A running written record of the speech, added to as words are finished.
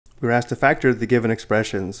We're asked to factor the given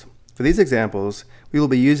expressions. For these examples, we will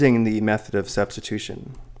be using the method of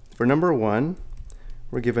substitution. For number 1,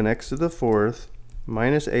 we're given x to the 4th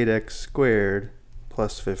minus 8x squared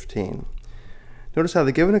plus 15. Notice how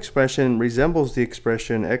the given expression resembles the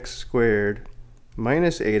expression x squared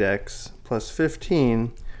minus 8x plus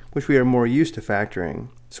 15, which we are more used to factoring.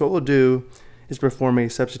 So what we'll do is perform a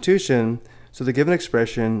substitution so the given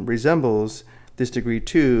expression resembles this degree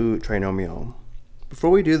 2 trinomial. Before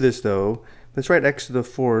we do this though, let's write x to the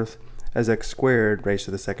 4th as x squared raised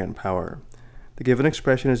to the 2nd power. The given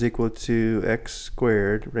expression is equal to x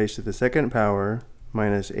squared raised to the 2nd power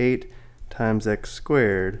minus 8 times x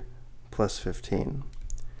squared plus 15.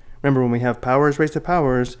 Remember, when we have powers raised to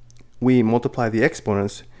powers, we multiply the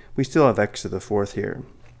exponents. We still have x to the 4th here.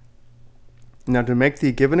 Now, to make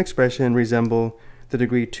the given expression resemble the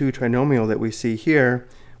degree 2 trinomial that we see here,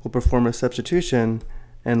 we'll perform a substitution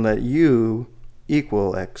and let u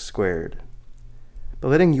equal x squared. By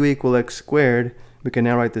letting u equal x squared, we can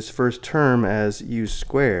now write this first term as u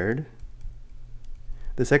squared,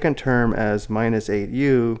 the second term as minus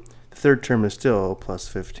 8u, the third term is still plus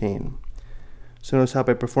 15. So notice how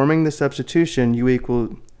by performing the substitution,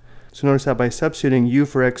 notice how by substituting u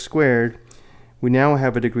for x squared, we now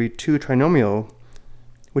have a degree 2 trinomial,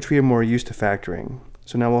 which we are more used to factoring.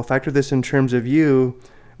 So now we'll factor this in terms of u.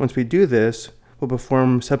 Once we do this, we'll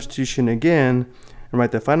perform substitution again and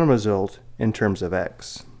write the final result in terms of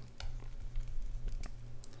x.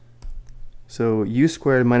 So u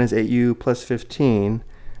squared minus 8u plus 15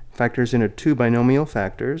 factors into two binomial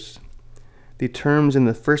factors. The terms in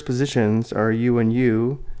the first positions are u and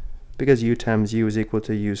u, because u times u is equal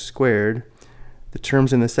to u squared. The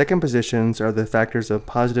terms in the second positions are the factors of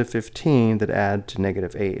positive 15 that add to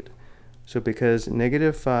negative 8. So because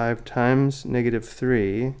negative 5 times negative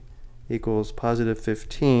 3 equals positive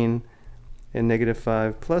 15, and negative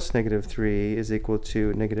 5 plus negative 3 is equal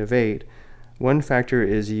to negative 8, one factor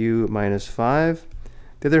is u minus 5,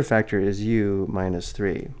 the other factor is u minus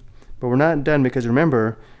 3. But we're not done, because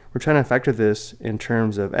remember, we're trying to factor this in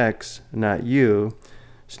terms of x, not u.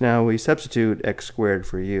 So now we substitute x squared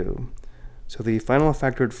for u. So the final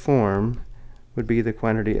factored form would be the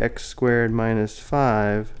quantity x squared minus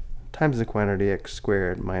 5 times the quantity x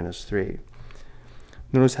squared minus 3.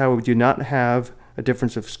 Notice how we do not have a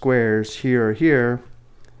difference of squares here or here,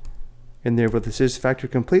 and therefore this is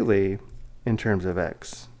factored completely in terms of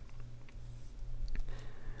x.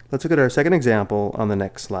 Let's look at our second example on the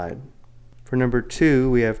next slide. For number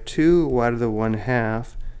 2, we have 2y to the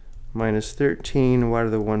 1/2 minus 13y to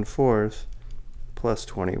the 1/4 plus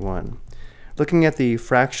 21. Looking at the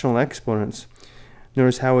fractional exponents,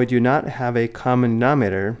 notice how we do not have a common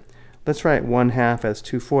denominator. Let's write 1/2 as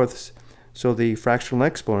 2/4, so the fractional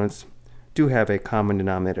exponents do have a common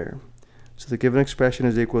denominator. So the given expression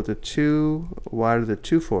is equal to 2y to the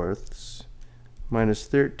 2/4 minus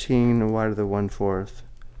 13y to the 1/4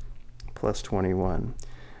 plus 21.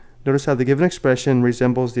 Notice how the given expression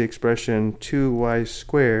resembles the expression 2y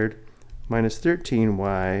squared minus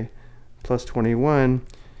 13y plus 21,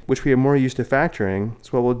 which we are more used to factoring.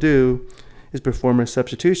 So what we'll do is perform a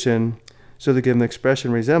substitution so the given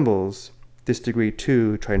expression resembles this degree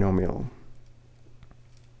 2 trinomial.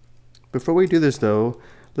 Before we do this though,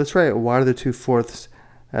 let's write y to the 2/4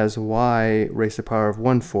 as y raised to the power of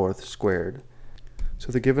 1/4 squared.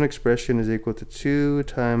 So the given expression is equal to 2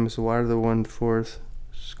 times y to the 1/4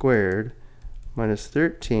 squared minus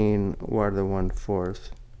 13y to the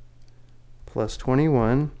 1/4 plus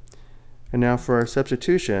 21. And now for our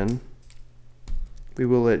substitution, we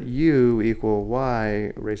will let u equal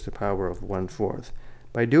y raised to the power of 1/4.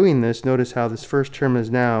 By doing this, notice how this first term is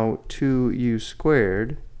now 2u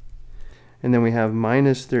squared, and then we have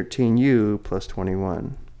minus 13u plus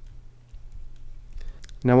 21.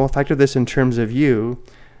 Now we'll factor this in terms of u.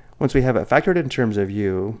 Once we have it factored in terms of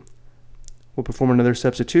u, we'll perform another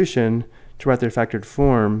substitution to write their factored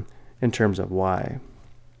form in terms of y.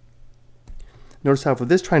 Notice how for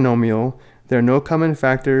this trinomial, there are no common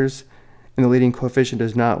factors and the leading coefficient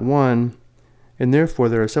is not 1, and therefore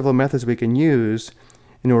there are several methods we can use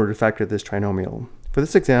in order to factor this trinomial. For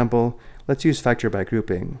this example, let's use factor by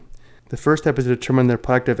grouping. The first step is to determine the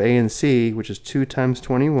product of a and c, which is 2 times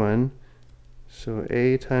 21. So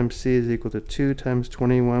a times c is equal to 2 times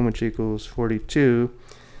 21, which equals 42.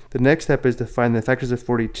 The next step is to find the factors of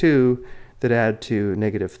 42 that add to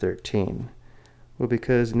negative 13. Well,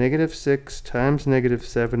 because negative 6 times negative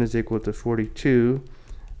 7 is equal to 42,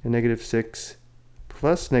 and negative 6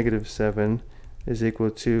 plus negative 7 is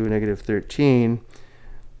equal to negative 13,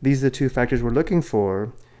 these are the two factors we're looking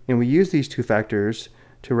for, and we use these two factors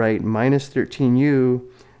to write minus 13u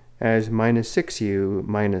as minus 6u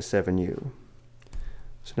minus 7u.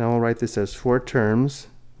 So now we'll write this as 4 terms.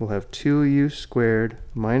 We'll have 2u squared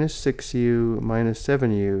minus 6u minus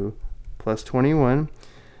 7u plus 21.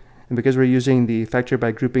 And because we're using the factor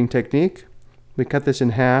by grouping technique, we cut this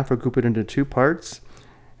in half or group it into 2 parts.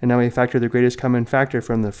 And now we factor the greatest common factor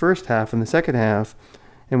from the first half and the second half,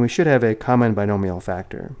 and we should have a common binomial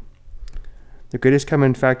factor. The greatest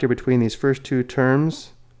common factor between these first 2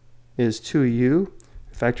 terms is 2u.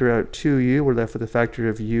 Factor out 2u, we're left with a factor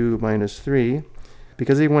of u minus 3.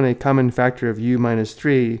 Because we want a common factor of u minus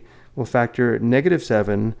 3, we'll factor negative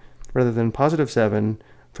 7 rather than positive 7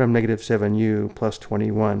 from negative 7u plus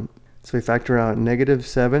 21. So we factor out negative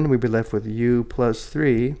 7, we'd be left with u plus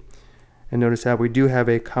 3. And notice how we do have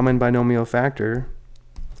a common binomial factor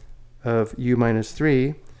of u minus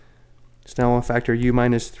 3. So now we'll factor u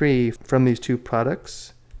minus 3 from these 2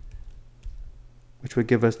 products, which would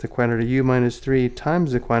give us the quantity u minus 3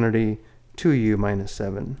 times the quantity 2u minus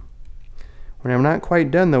 7. We're not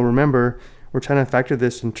quite done though. Remember, we're trying to factor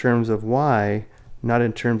this in terms of y, not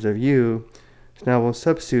in terms of u. So now we'll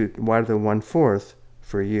substitute y to the 1/4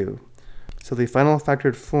 for u. So the final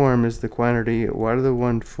factored form is the quantity y to the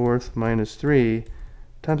 1/4 minus 3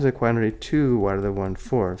 times the quantity 2y to the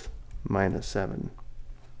 1/4 minus 7.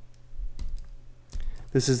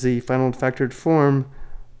 This is the final factored form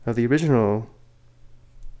of the original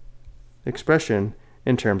expression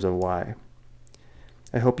in terms of y.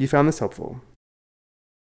 I hope you found this helpful.